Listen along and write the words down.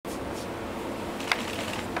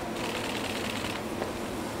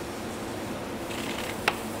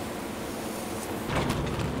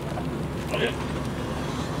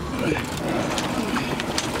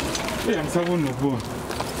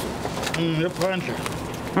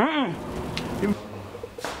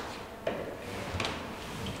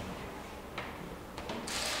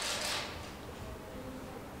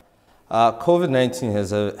has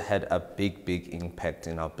had a big impact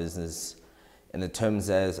in our business in the terms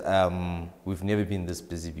as we've never been this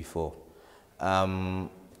busy before. You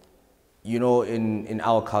know, in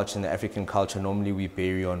our culture, in the African culture, normally we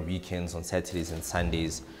bury on weekends, on Saturdays and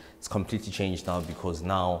Sundays. It's completely changed now because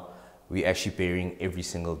now we're actually burying every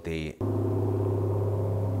single day.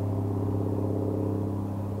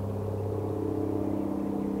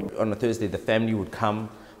 On a Thursday, the family would come,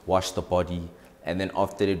 wash the body, and then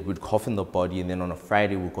after it, we'd coffin the body, and then on a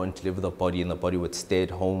Friday, we'd go and deliver the body, and the body would stay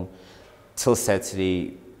at home till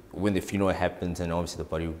Saturday when the funeral happens, and obviously the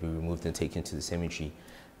body would be removed and taken to the cemetery.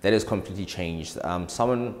 That has completely changed. When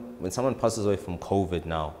someone passes away from COVID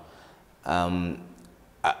now,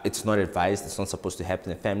 it's not advised, it's not supposed to happen.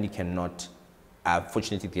 The family cannot,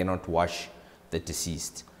 fortunately, they cannot wash the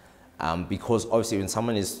deceased. Because obviously when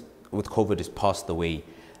someone with COVID is passed away,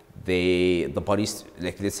 the body's,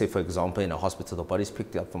 like let's say for example in a hospital, the body's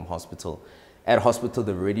picked up from hospital. At hospital,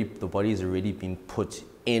 the body has already been put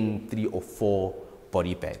in 3 or 4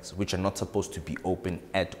 body bags, which are not supposed to be open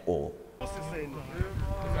at all.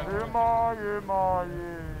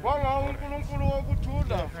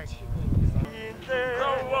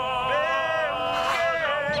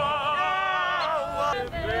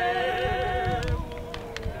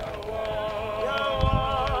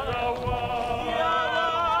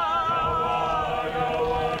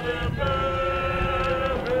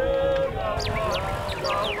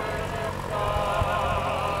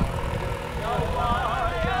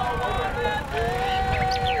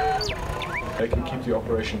 They can keep the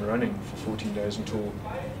operation running for 14 days until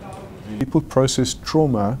people process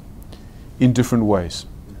trauma in different ways,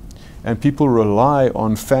 and people rely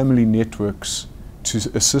on family networks to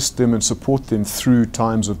assist them and support them through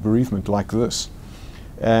times of bereavement like this.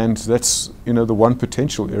 And that's, you know, the one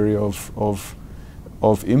potential area of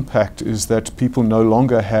impact is that people no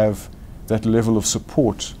longer have that level of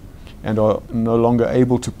support and are no longer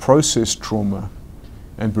able to process trauma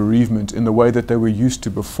and bereavement in the way that they were used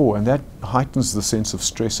to before, and that heightens the sense of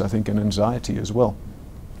stress, I think, and anxiety as well.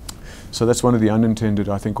 So that's one of the unintended,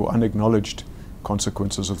 I think, or unacknowledged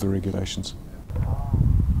consequences of the regulations.